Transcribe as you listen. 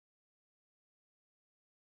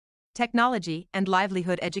Technology and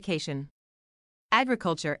Livelihood Education.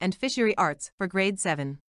 Agriculture and Fishery Arts for Grade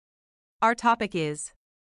 7. Our topic is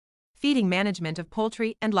Feeding Management of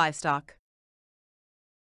Poultry and Livestock.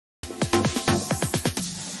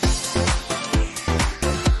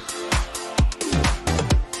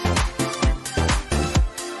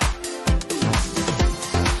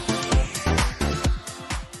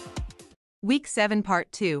 Week 7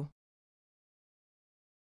 Part 2.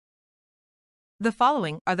 The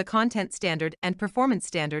following are the content standard and performance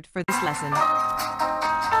standard for this lesson.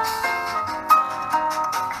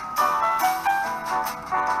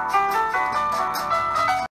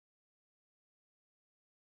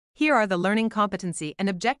 Here are the learning competency and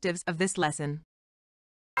objectives of this lesson.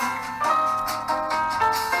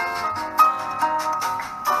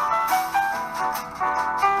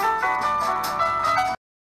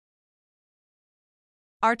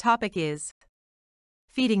 Our topic is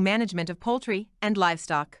Feeding Management of Poultry and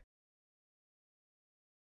Livestock.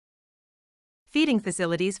 Feeding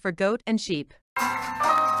facilities for goat and sheep.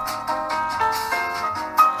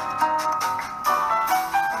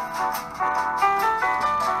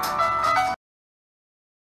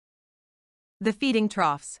 The feeding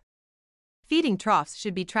troughs. Feeding troughs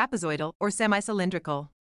should be trapezoidal or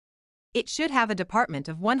semi-cylindrical. It should have a department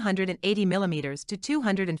of 180 mm to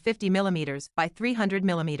 250 mm by 300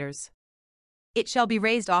 mm. It shall be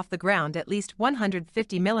raised off the ground at least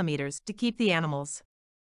 150 mm to keep the animals.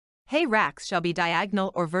 Hay racks shall be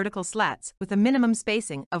diagonal or vertical slats with a minimum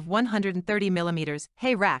spacing of 130 mm.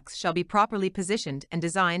 Hay racks shall be properly positioned and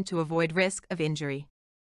designed to avoid risk of injury.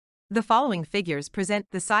 The following figures present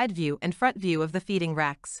the side view and front view of the feeding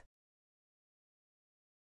racks.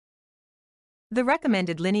 The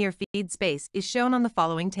recommended linear feed space is shown on the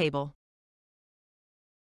following table.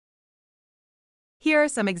 Here are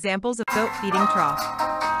some examples of goat feeding trough.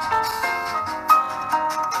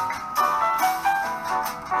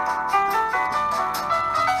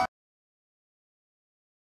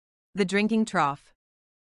 The drinking trough.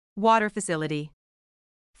 Water facility.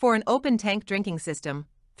 For an open tank drinking system,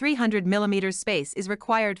 300 mm space is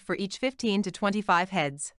required for each 15 to 25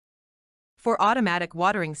 heads. For automatic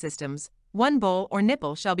watering systems, one bowl or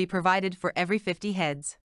nipple shall be provided for every 50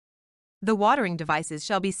 heads. The watering devices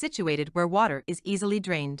shall be situated where water is easily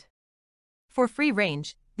drained. For free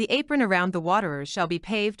range, the apron around the waterers shall be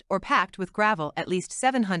paved or packed with gravel at least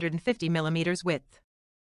 750 mm width.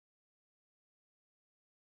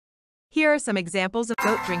 Here are some examples of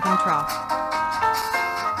goat drinking trough.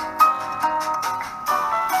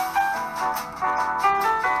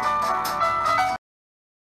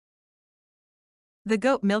 The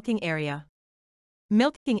goat milking area.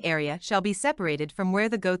 Milking area shall be separated from where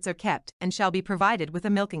the goats are kept and shall be provided with a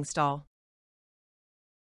milking stall.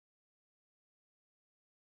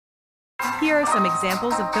 Here are some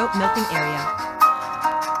examples of goat milking area.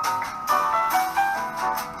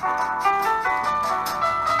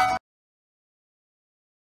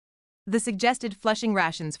 The suggested flushing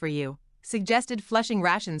rations for you. Suggested flushing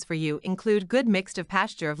rations for you include good mixed of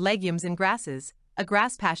pasture of legumes and grasses, a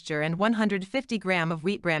grass pasture and 150 gram of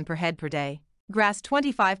wheat bran per head per day, grass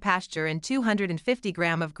 25 pasture and 250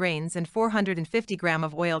 gram of grains and 450 gram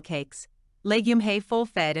of oil cakes, legume hay full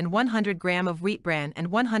fed and 100 gram of wheat bran and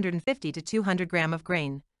 150 to 200 gram of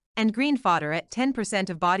grain, and green fodder at 10%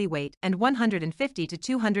 of body weight and 150 to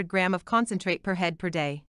 200 gram of concentrate per head per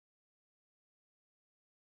day.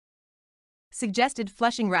 Suggested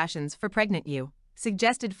flushing rations for pregnant ewe.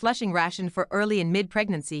 Suggested flushing ration for early and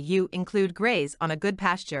mid-pregnancy ewe include graze on a good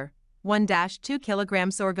pasture, 1-2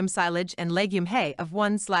 kg sorghum silage and legume hay of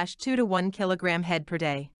 1/2 to 1 kg head per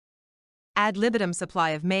day. Ad libitum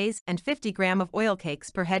supply of maize and 50 gram of oil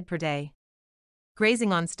cakes per head per day.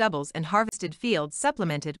 Grazing on stubbles and harvested fields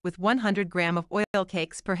supplemented with 100 gram of oil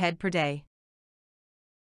cakes per head per day.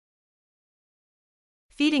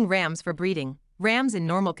 Feeding rams for breeding. Rams in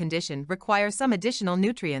normal condition require some additional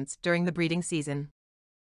nutrients during the breeding season.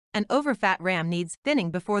 An overfat ram needs thinning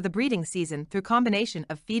before the breeding season through combination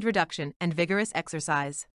of feed reduction and vigorous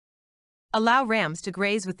exercise. Allow rams to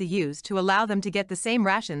graze with the ewes to allow them to get the same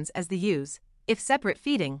rations as the ewes. If separate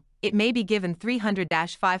feeding, it may be given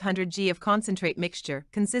 300-500 g of concentrate mixture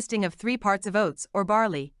consisting of 3 parts of oats or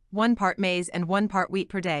barley, 1 part maize and 1 part wheat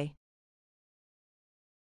per day.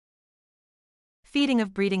 Feeding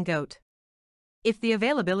of breeding goat. If the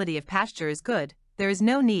availability of pasture is good, there is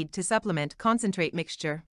no need to supplement concentrate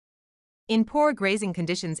mixture. In poor grazing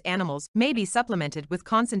conditions, animals may be supplemented with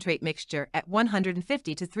concentrate mixture at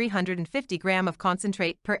 150 to 350 gram of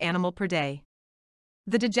concentrate per animal per day.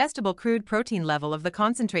 The digestible crude protein level of the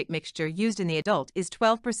concentrate mixture used in the adult is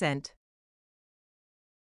 12%.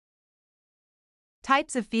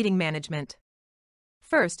 Types of feeding management.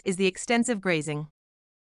 First is the extensive grazing.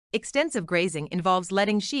 Extensive grazing involves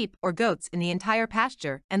letting sheep or goats in the entire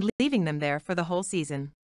pasture and leaving them there for the whole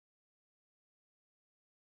season.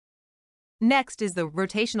 Next is the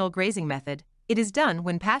rotational grazing method. It is done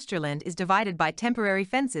when pastureland is divided by temporary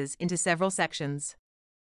fences into several sections.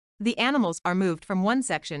 The animals are moved from one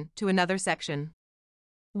section to another section.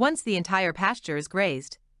 Once the entire pasture is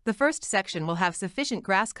grazed, the first section will have sufficient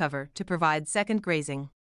grass cover to provide second grazing.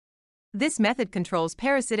 This method controls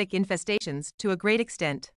parasitic infestations to a great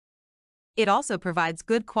extent. It also provides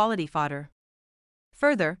good quality fodder.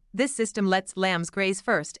 Further, this system lets lambs graze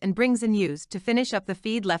first and brings in ewes to finish up the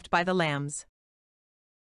feed left by the lambs.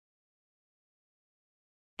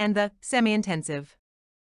 And the semi-intensive.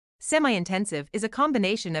 Semi-intensive is a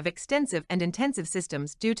combination of extensive and intensive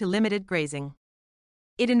systems due to limited grazing.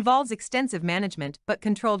 It involves extensive management but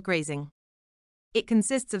controlled grazing. It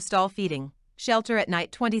consists of stall feeding, shelter at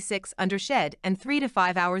night 26 under shed and 3 to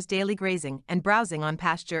 5 hours daily grazing and browsing on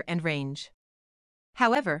pasture and range.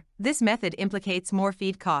 However, this method implicates more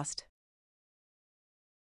feed cost.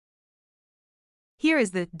 Here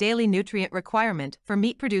is the daily nutrient requirement for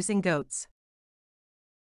meat-producing goats.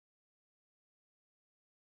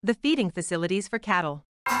 The feeding facilities for cattle.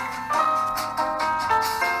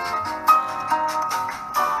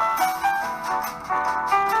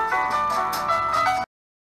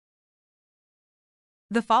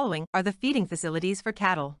 The following are the feeding facilities for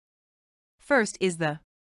cattle. First is the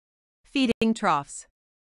feeding troughs.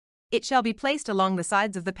 It shall be placed along the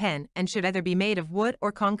sides of the pen and should either be made of wood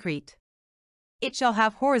or concrete. It shall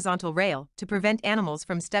have horizontal rail to prevent animals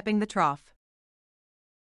from stepping the trough.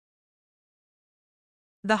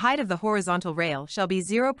 The height of the horizontal rail shall be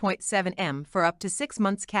 0.7 m for up to 6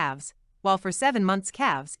 months calves, while for 7 months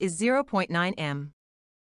calves is 0.9 m.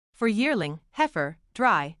 For yearling, heifer,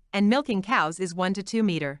 dry, and milking cows is 1 to 2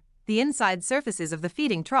 meter. The inside surfaces of the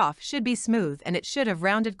feeding trough should be smooth and it should have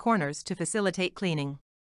rounded corners to facilitate cleaning.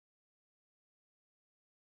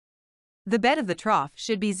 The bed of the trough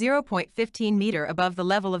should be 0.15 meter above the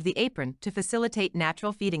level of the apron to facilitate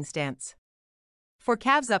natural feeding stance. For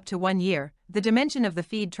calves up to 1 year, the dimension of the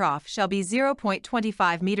feed trough shall be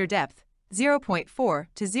 0.25 meter depth, 0.4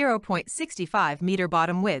 to 0.65 meter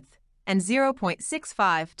bottom width, and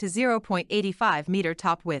 0.65 to 0.85 meter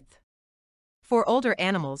top width. For older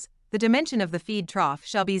animals, the dimension of the feed trough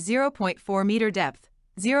shall be 0.4 meter depth,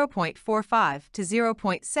 0.45 to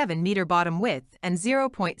 0.7 meter bottom width, and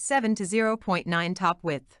 0.7 to 0.9 top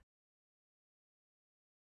width.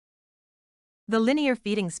 The linear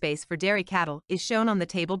feeding space for dairy cattle is shown on the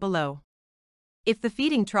table below. If the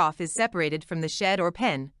feeding trough is separated from the shed or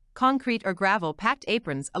pen, concrete or gravel-packed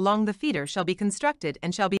aprons along the feeder shall be constructed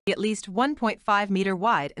and shall be at least 1.5 meter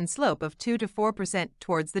wide and slope of 2 to 4%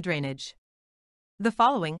 towards the drainage. The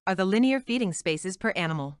following are the linear feeding spaces per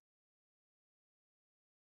animal.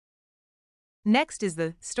 Next is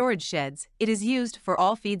the storage sheds. It is used for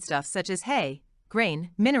all feedstuffs such as hay,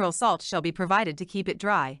 grain, mineral salt shall be provided to keep it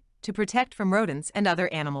dry, to protect from rodents and other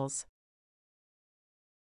animals.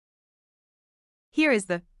 Here is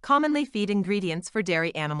the commonly feed ingredients for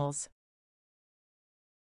dairy animals.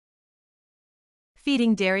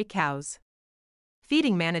 Feeding dairy cows.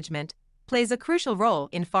 Feeding management plays a crucial role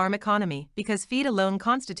in farm economy because feed alone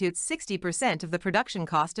constitutes 60% of the production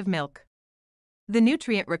cost of milk. The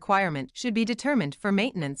nutrient requirement should be determined for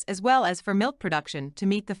maintenance as well as for milk production to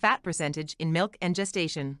meet the fat percentage in milk and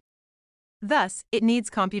gestation. Thus, it needs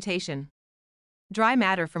computation. Dry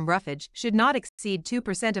matter from roughage should not exceed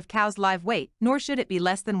 2% of cow's live weight, nor should it be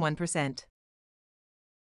less than 1%.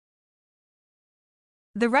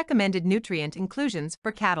 The recommended nutrient inclusions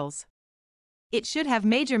for cattle's. It should have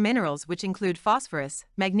major minerals which include phosphorus,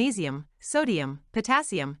 magnesium, sodium,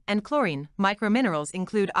 potassium, and chlorine. Microminerals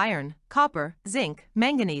include iron, copper, zinc,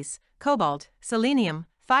 manganese, cobalt, selenium,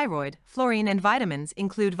 thyroid, fluorine, and vitamins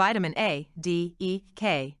include vitamin A, D, E,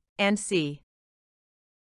 K, and C.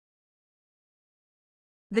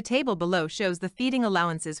 The table below shows the feeding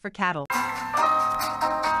allowances for cattle.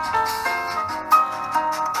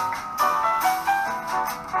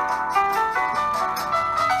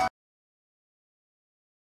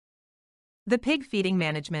 The pig feeding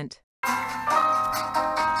management.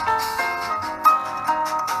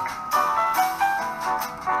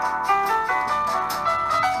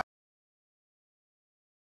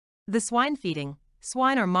 The swine feeding.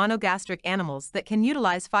 Swine are monogastric animals that can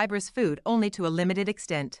utilize fibrous food only to a limited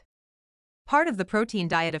extent. Part of the protein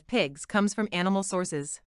diet of pigs comes from animal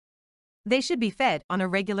sources. They should be fed on a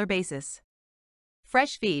regular basis.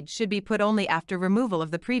 Fresh feed should be put only after removal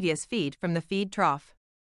of the previous feed from the feed trough.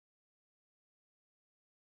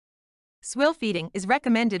 Swill feeding is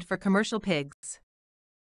recommended for commercial pigs.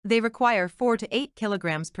 They require 4 to 8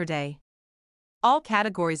 kilograms per day. All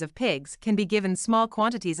categories of pigs can be given small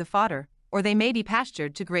quantities of fodder, or they may be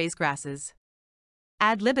pastured to graze grasses.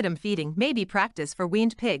 Ad libitum feeding may be practiced for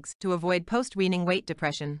weaned pigs to avoid post-weaning weight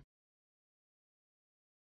depression.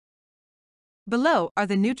 Below are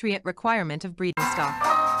the nutrient requirement of breeding stock.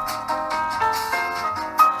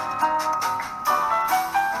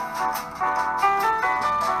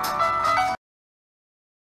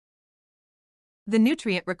 The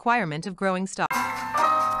nutrient requirement of growing stock.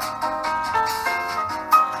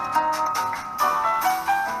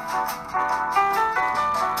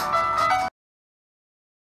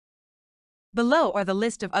 Below are the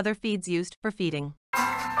list of other feeds used for feeding.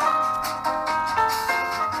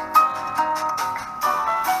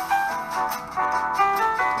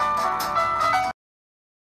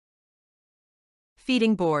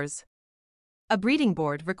 Feeding bores. A breeding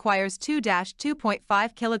board requires 2-2.5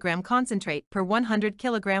 kg concentrate per 100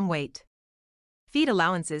 kg weight. Feed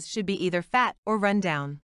allowances should be either fat or run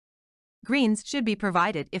down. Greens should be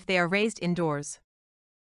provided if they are raised indoors.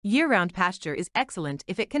 Year-round pasture is excellent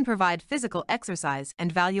if it can provide physical exercise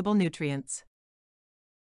and valuable nutrients.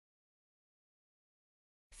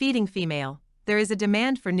 Feeding female. There is a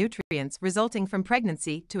demand for nutrients resulting from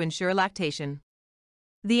pregnancy to ensure lactation.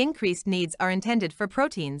 The increased needs are intended for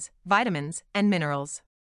proteins, vitamins, and minerals.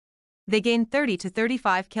 They gain 30 to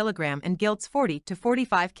 35 kg and gilts 40 to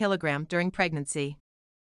 45 kg during pregnancy.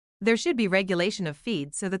 There should be regulation of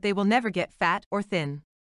feed so that they will never get fat or thin.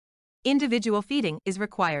 Individual feeding is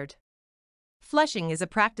required. Flushing is a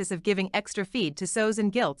practice of giving extra feed to sows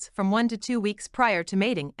and gilts from 1 to 2 weeks prior to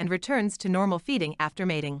mating and returns to normal feeding after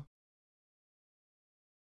mating.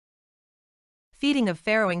 Feeding of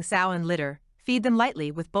farrowing sow and litter. Feed them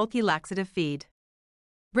lightly with bulky laxative feed.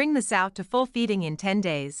 Bring the sow to full feeding in 10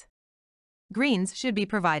 days. Greens should be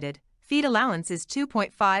provided. Feed allowance is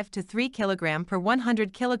 2.5 to 3 kg per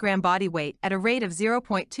 100 kg body weight at a rate of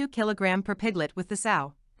 0.2 kg per piglet with the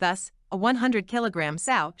sow. Thus, a 100 kg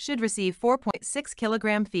sow should receive 4.6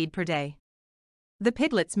 kg feed per day. The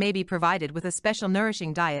piglets may be provided with a special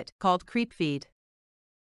nourishing diet called creep feed.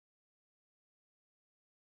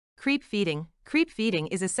 Creep feeding. Creep feeding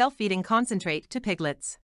is a self-feeding concentrate to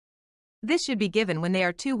piglets. This should be given when they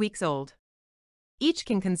are 2 weeks old. Each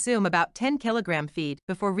can consume about 10 kg feed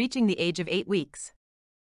before reaching the age of 8 weeks.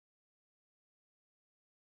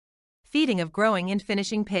 Feeding of growing and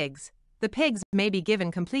finishing pigs. The pigs may be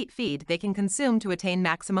given complete feed they can consume to attain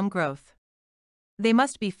maximum growth. They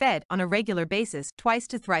must be fed on a regular basis twice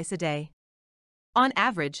to thrice a day. On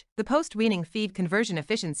average, the post-weaning feed conversion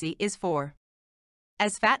efficiency is 4.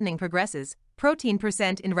 As fattening progresses, protein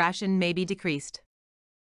percent in ration may be decreased.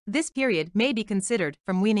 This period may be considered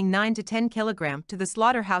from weaning 9 to 10 kg to the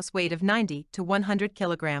slaughterhouse weight of 90 to 100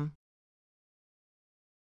 kg.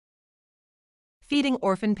 Feeding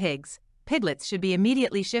orphan pigs. Piglets should be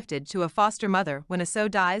immediately shifted to a foster mother when a sow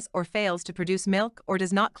dies or fails to produce milk or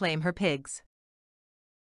does not claim her pigs.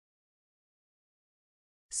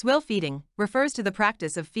 Swill feeding refers to the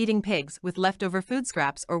practice of feeding pigs with leftover food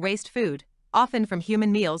scraps or waste food, often from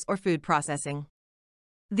human meals or food processing.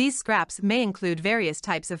 These scraps may include various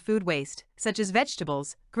types of food waste, such as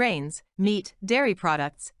vegetables, grains, meat, dairy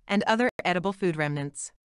products, and other edible food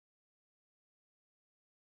remnants.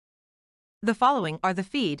 The following are the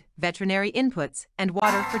feed, veterinary inputs, and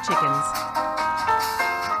water for chickens.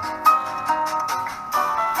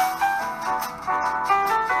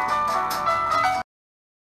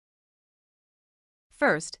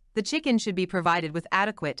 First, the chicken should be provided with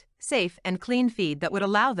adequate, safe, and clean feed that would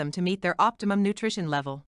allow them to meet their optimum nutrition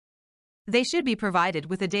level. They should be provided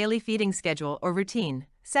with a daily feeding schedule or routine.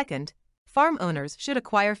 Second, farm owners should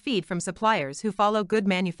acquire feed from suppliers who follow good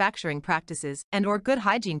manufacturing practices and/or good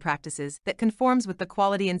hygiene practices that conforms with the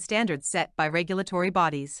quality and standards set by regulatory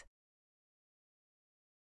bodies.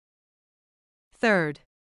 Third,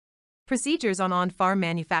 procedures on on-farm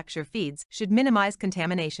manufacture feeds should minimize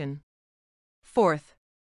contamination. Fourth,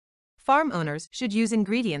 farm owners should use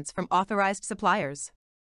ingredients from authorized suppliers.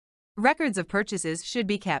 Records of purchases should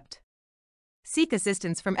be kept. Seek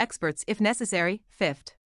assistance from experts if necessary.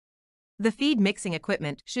 Fifth, the feed mixing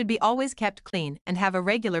equipment should be always kept clean and have a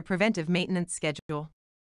regular preventive maintenance schedule.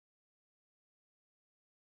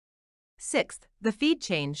 Sixth, the feed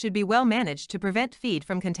chain should be well managed to prevent feed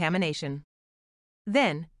from contamination.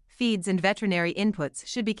 Then, feeds and veterinary inputs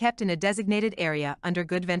should be kept in a designated area under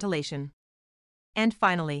good ventilation. And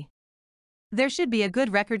finally, there should be a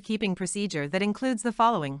good record-keeping procedure that includes the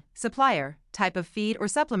following: supplier, type of feed or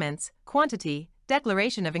supplements, quantity,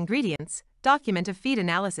 declaration of ingredients, document of feed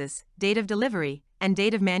analysis, date of delivery, and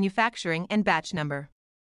date of manufacturing and batch number.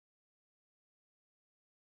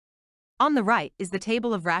 On the right is the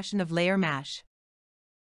table of ration of layer mash.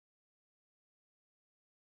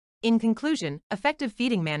 In conclusion, effective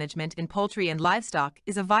feeding management in poultry and livestock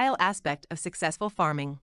is a vital aspect of successful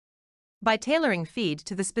farming. By tailoring feed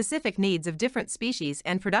to the specific needs of different species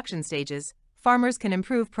and production stages, farmers can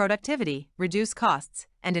improve productivity, reduce costs,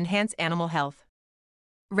 and enhance animal health.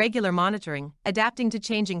 Regular monitoring, adapting to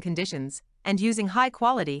changing conditions, and using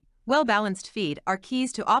high-quality, well-balanced feed are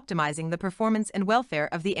keys to optimizing the performance and welfare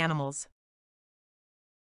of the animals.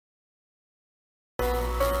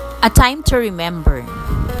 A time to remember.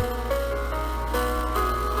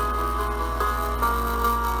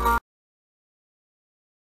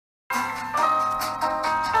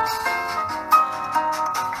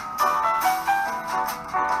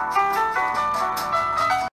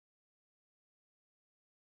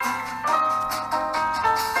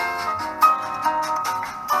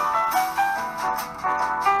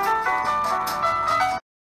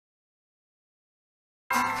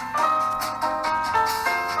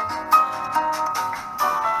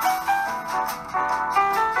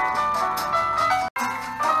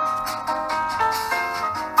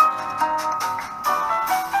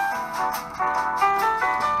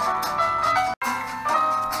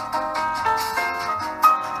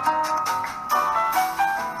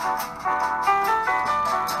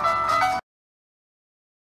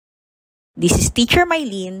 This is Teacher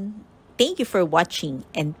Mylene. Thank you for watching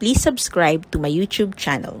and please subscribe to my YouTube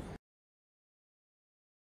channel.